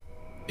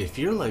If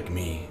you're like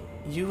me,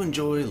 you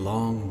enjoy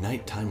long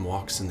nighttime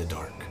walks in the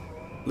dark,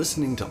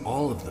 listening to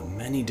all of the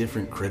many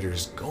different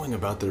critters going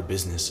about their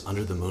business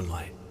under the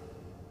moonlight.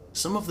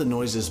 Some of the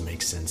noises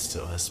make sense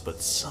to us, but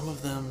some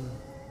of them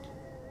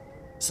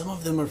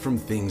are from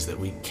things that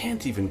we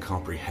can't even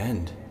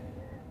comprehend.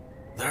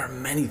 There are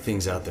many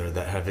things out there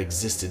that have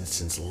existed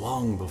since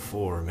long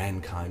before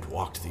mankind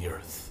walked the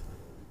earth.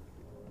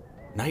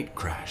 Night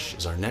Crash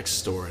is our next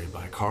story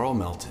by Karl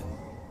Melton,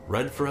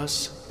 read for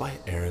us by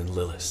Erin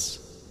Lillis.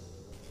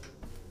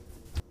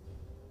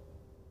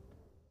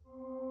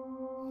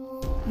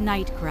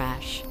 Night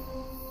Crash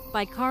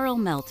by Karl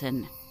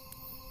Melton.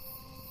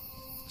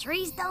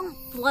 Trees don't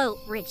float,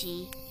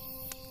 Richie.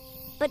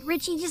 But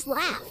Richie just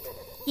laughed.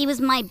 He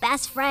was my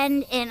best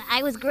friend, and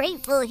I was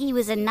grateful he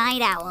was a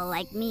night owl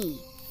like me.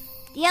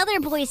 The other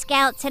Boy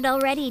Scouts had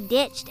already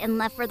ditched and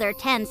left for their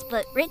tents,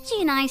 but Richie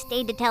and I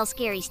stayed to tell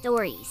scary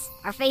stories,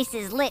 our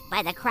faces lit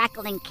by the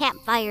crackling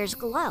campfire's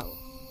glow.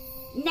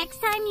 Next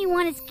time you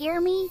want to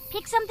scare me,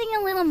 pick something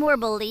a little more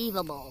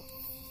believable.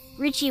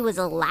 Richie was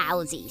a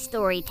lousy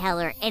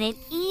storyteller and an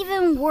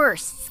even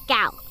worse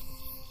scout.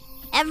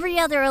 Every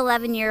other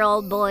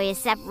 11-year-old boy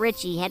except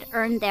Richie had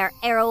earned their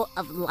arrow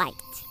of light.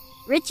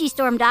 Richie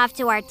stormed off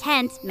to our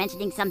tent,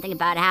 mentioning something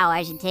about how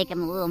I should take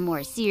him a little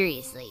more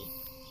seriously.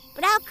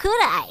 But how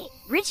could I?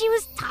 Richie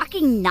was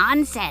talking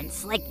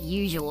nonsense, like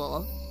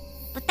usual.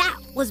 But that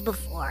was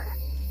before.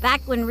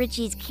 Back when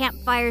Richie's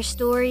campfire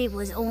story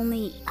was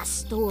only a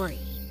story.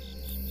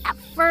 At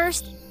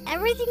first,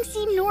 everything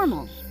seemed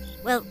normal.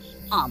 Well,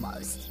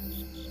 almost.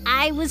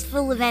 I was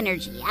full of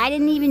energy. I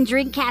didn't even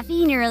drink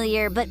caffeine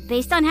earlier, but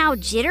based on how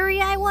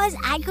jittery I was,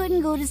 I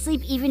couldn't go to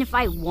sleep even if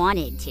I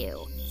wanted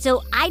to.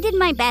 So I did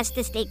my best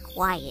to stay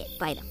quiet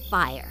by the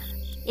fire.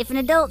 If an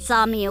adult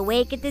saw me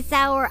awake at this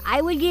hour,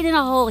 I would get in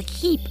a whole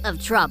heap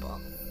of trouble.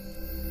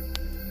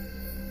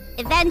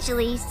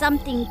 Eventually,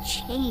 something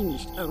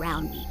changed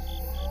around me.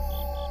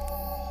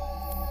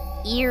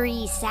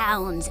 Eerie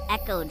sounds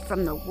echoed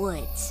from the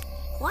woods.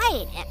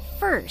 Quiet at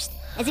first,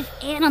 as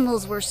if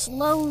animals were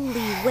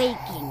slowly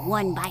waking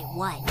one by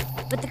one.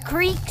 But the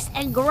creaks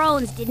and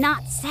groans did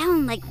not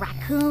sound like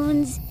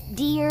raccoons,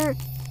 deer,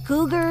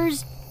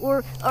 cougars,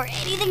 or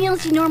anything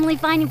else you normally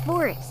find in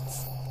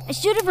forests. I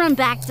should have run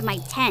back to my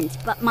tent,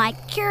 but my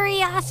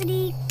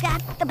curiosity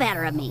got the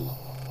better of me.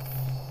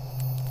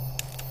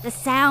 The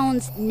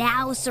sounds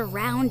now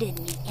surrounded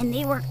me, and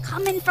they were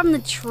coming from the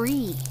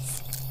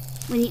trees.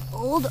 When the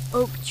old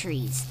oak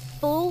trees,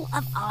 full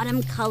of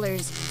autumn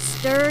colors,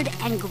 stirred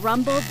and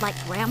grumbled like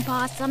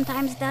Grandpa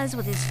sometimes does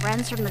with his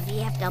friends from the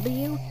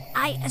VFW,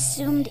 I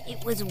assumed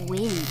it was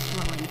wind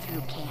blowing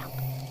through camp.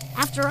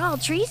 After all,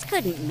 trees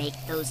couldn't make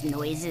those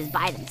noises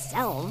by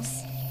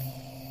themselves.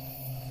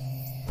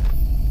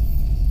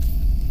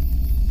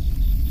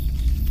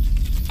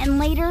 And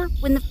later,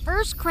 when the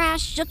first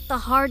crash shook the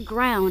hard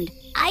ground,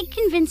 I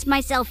convinced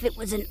myself it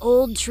was an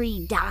old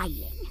tree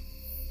dying.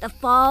 The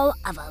fall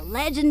of a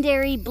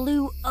legendary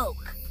blue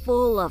oak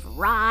full of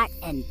rot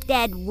and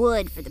dead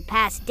wood for the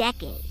past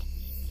decade.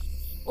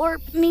 Or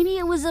maybe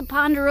it was a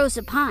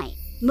ponderosa pine.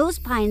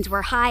 Most pines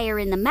were higher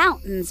in the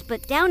mountains,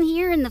 but down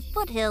here in the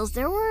foothills,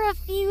 there were a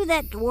few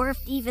that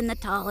dwarfed even the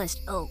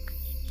tallest oak.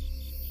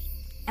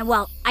 And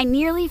while I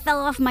nearly fell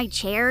off my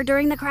chair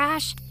during the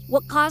crash,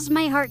 what caused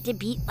my heart to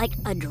beat like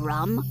a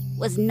drum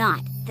was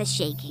not the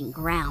shaking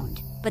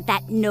ground, but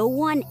that no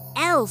one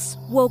else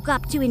woke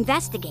up to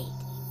investigate.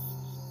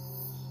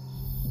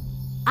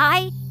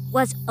 I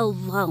was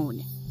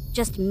alone,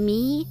 just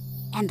me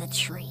and the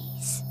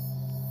trees.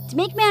 To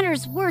make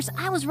matters worse,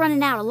 I was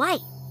running out of light.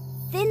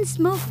 Thin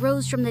smoke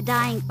rose from the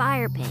dying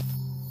fire pit.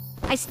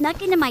 I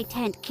snuck into my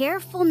tent,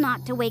 careful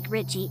not to wake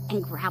Richie,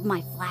 and grabbed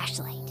my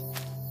flashlight.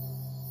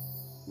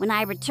 When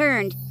I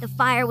returned, the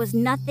fire was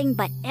nothing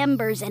but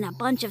embers and a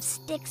bunch of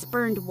sticks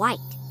burned white.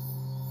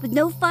 With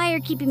no fire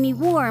keeping me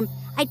warm,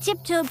 I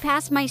tiptoed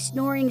past my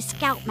snoring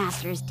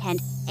scoutmaster's tent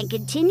and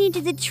continued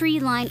to the tree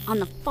line on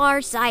the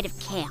far side of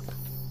camp.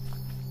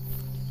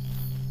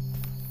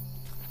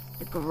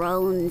 The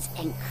groans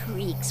and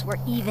creaks were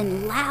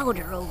even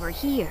louder over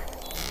here.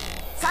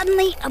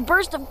 Suddenly, a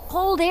burst of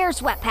cold air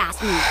swept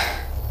past me.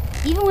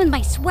 Even with my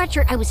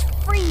sweatshirt, I was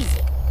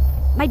freezing.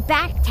 My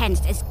back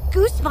tensed as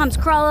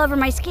goosebumps crawl over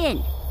my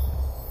skin.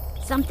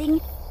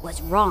 Something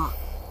was wrong.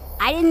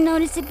 I didn't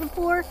notice it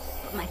before,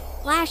 but my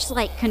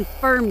flashlight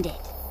confirmed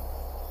it.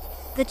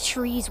 The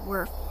trees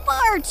were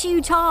far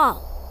too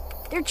tall.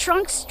 Their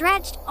trunks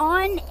stretched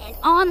on and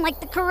on like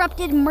the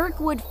corrupted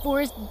Mirkwood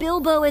forest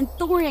Bilbo and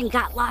Thorin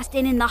got lost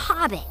in The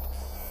Hobbit.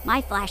 My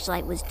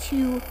flashlight was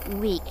too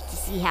weak to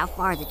see how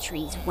far the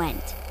trees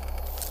went.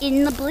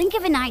 In the blink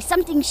of an eye,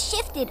 something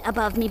shifted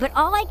above me, but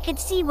all I could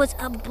see was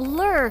a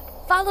blur,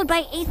 followed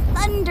by a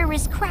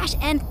thunderous crash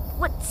and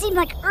what seemed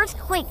like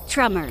earthquake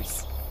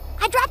tremors.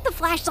 I dropped the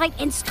flashlight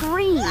and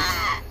screamed.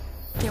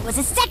 There was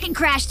a second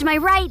crash to my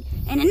right,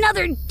 and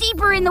another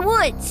deeper in the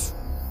woods.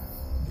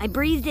 I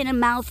breathed in a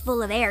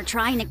mouthful of air,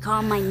 trying to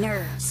calm my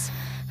nerves.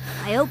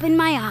 I opened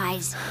my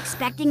eyes,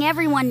 expecting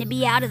everyone to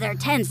be out of their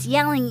tents,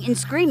 yelling and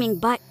screaming,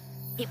 but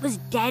it was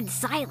dead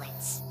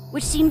silence,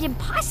 which seemed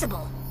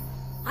impossible.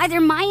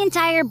 Either my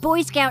entire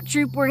Boy Scout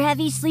troop were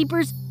heavy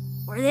sleepers,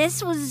 or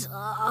this was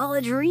all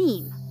a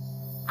dream.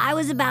 I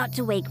was about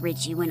to wake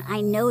Richie when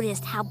I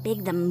noticed how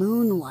big the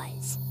moon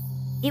was.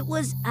 It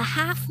was a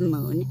half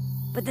moon,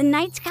 but the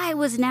night sky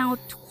was now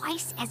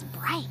twice as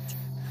bright.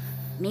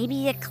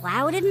 Maybe a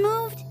cloud had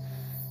moved?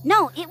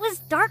 No, it was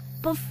dark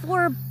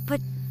before,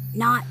 but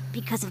not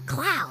because of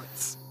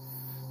clouds.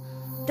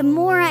 The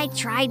more I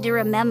tried to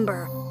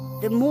remember,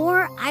 the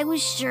more I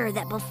was sure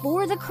that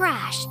before the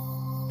crash,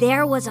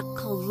 there was a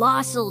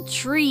colossal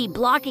tree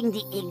blocking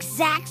the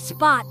exact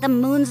spot the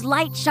moon's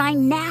light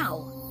shined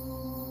now.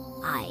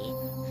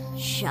 I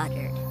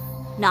shuddered,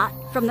 not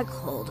from the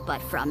cold,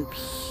 but from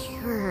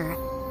pure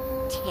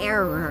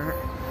terror.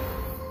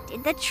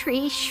 Did the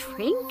tree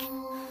shrink?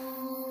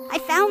 I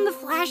found the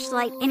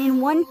flashlight, and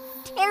in one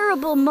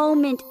terrible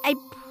moment, I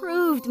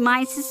proved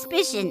my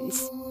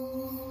suspicions.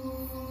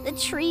 The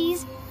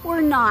trees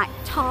were not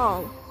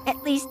tall,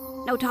 at least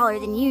no taller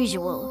than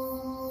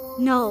usual.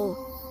 No,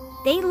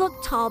 they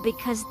looked tall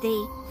because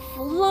they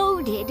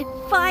floated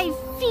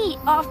 5 feet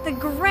off the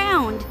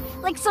ground,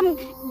 like some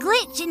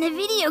glitch in a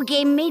video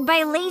game made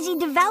by lazy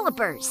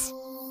developers.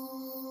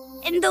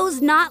 And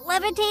those not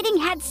levitating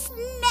had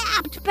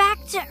snapped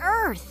back to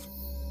Earth,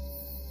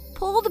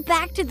 pulled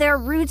back to their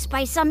roots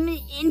by some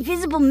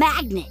invisible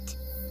magnet.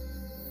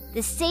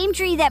 The same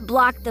tree that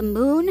blocked the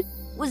moon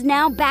was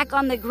now back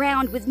on the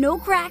ground with no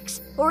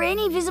cracks or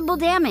any visible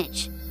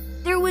damage.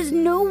 There was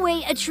no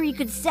way a tree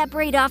could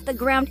separate off the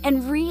ground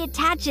and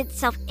reattach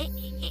itself.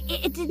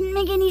 It didn't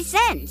make any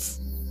sense.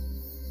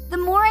 The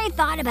more I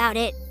thought about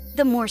it,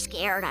 the more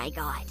scared I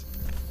got.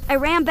 I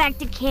ran back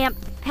to camp,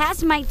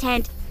 past my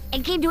tent,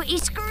 and came to a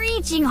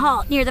screeching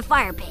halt near the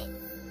fire pit.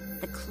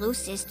 The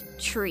closest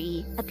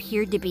tree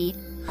appeared to be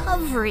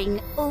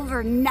hovering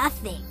over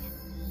nothing.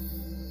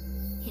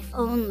 If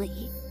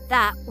only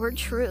that were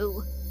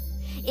true.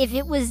 If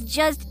it was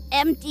just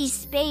empty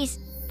space,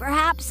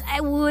 perhaps I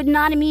would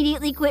not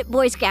immediately quit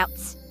Boy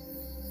Scouts.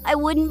 I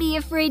wouldn't be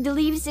afraid to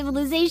leave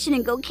civilization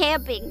and go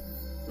camping.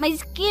 My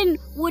skin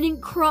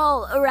wouldn't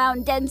crawl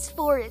around dense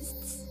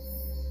forests.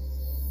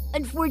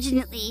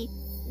 Unfortunately,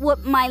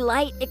 what my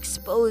light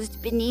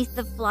exposed beneath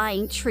the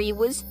flying tree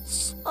was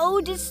so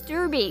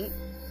disturbing.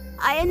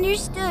 I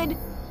understood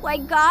why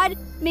God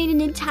made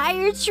an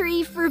entire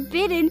tree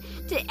forbidden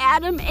to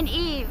Adam and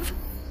Eve.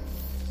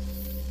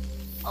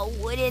 A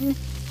wooden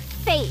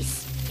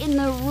face in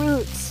the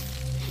roots.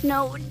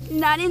 No,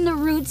 not in the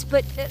roots,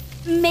 but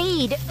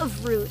made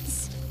of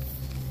roots.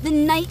 The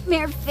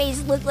nightmare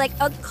face looked like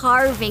a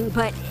carving,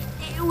 but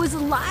it was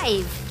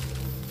alive.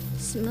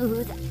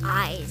 Smooth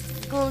eyes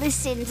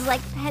glistened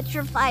like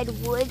petrified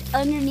wood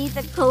underneath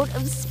a coat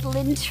of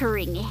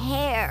splintering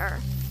hair.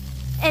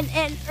 And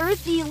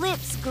earthy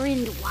lips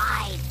grinned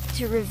wide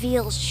to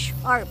reveal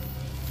sharp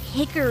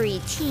hickory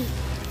teeth.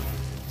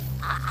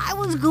 I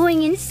was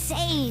going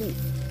insane.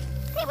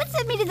 They would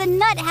send me to the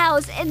nut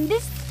house, and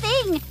this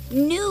thing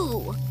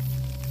knew.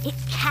 It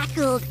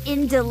cackled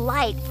in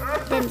delight,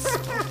 then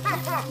spoke in a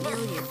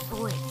familiar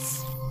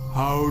voice.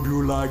 How'd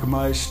you like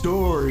my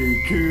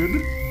story,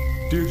 kid?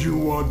 Did you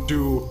want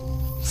to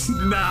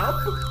snap?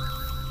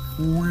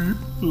 Weep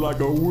like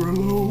a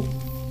willow?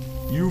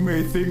 You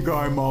may think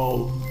I'm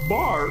all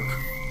bark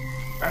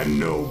and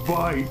no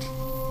bite,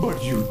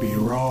 but you'd be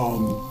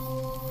wrong.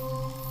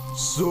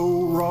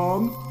 So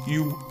wrong,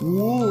 you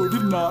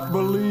would not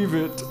believe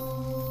it.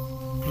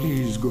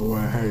 Please go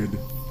ahead.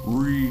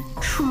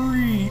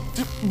 Retreat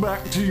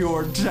back to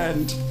your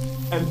tent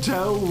and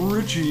tell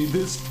Richie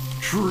this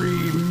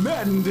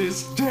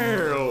tremendous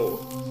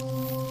tale.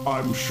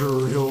 I'm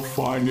sure he'll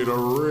find it a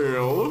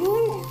real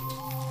hoot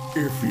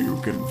if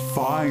you can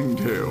find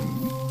him.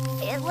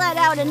 It let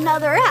out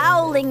another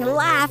howling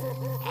laugh,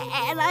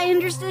 and I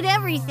understood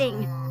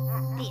everything.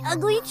 The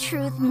ugly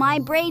truth my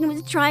brain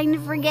was trying to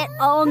forget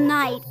all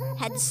night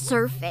had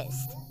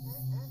surfaced.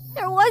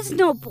 There was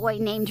no boy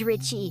named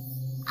Richie.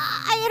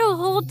 I had a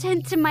whole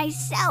tent to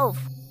myself,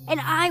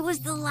 and I was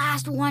the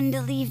last one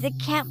to leave the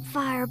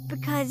campfire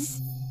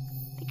because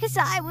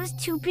I was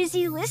too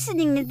busy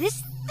listening to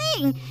this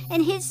thing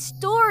and his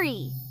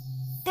story.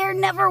 There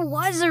never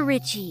was a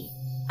Richie.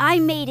 I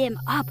made him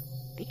up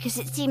because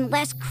it seemed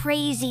less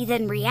crazy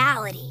than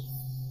reality.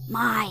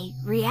 My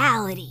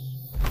reality.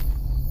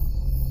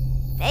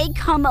 They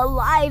come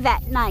alive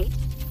at night,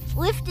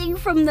 lifting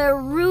from their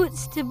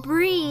roots to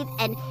breathe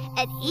and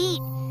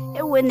eat.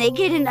 And when they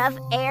get enough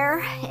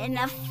air,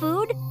 enough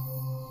food,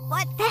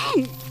 what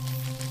then?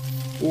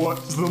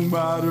 What's the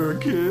matter,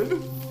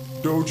 kid?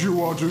 Don't you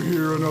want to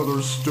hear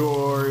another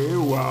story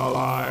while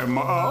I'm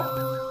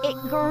up? It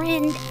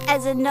grinned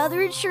as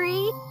another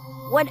tree,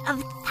 one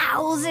of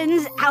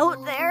thousands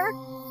out there,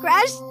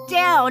 crashed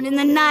down in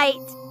the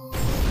night.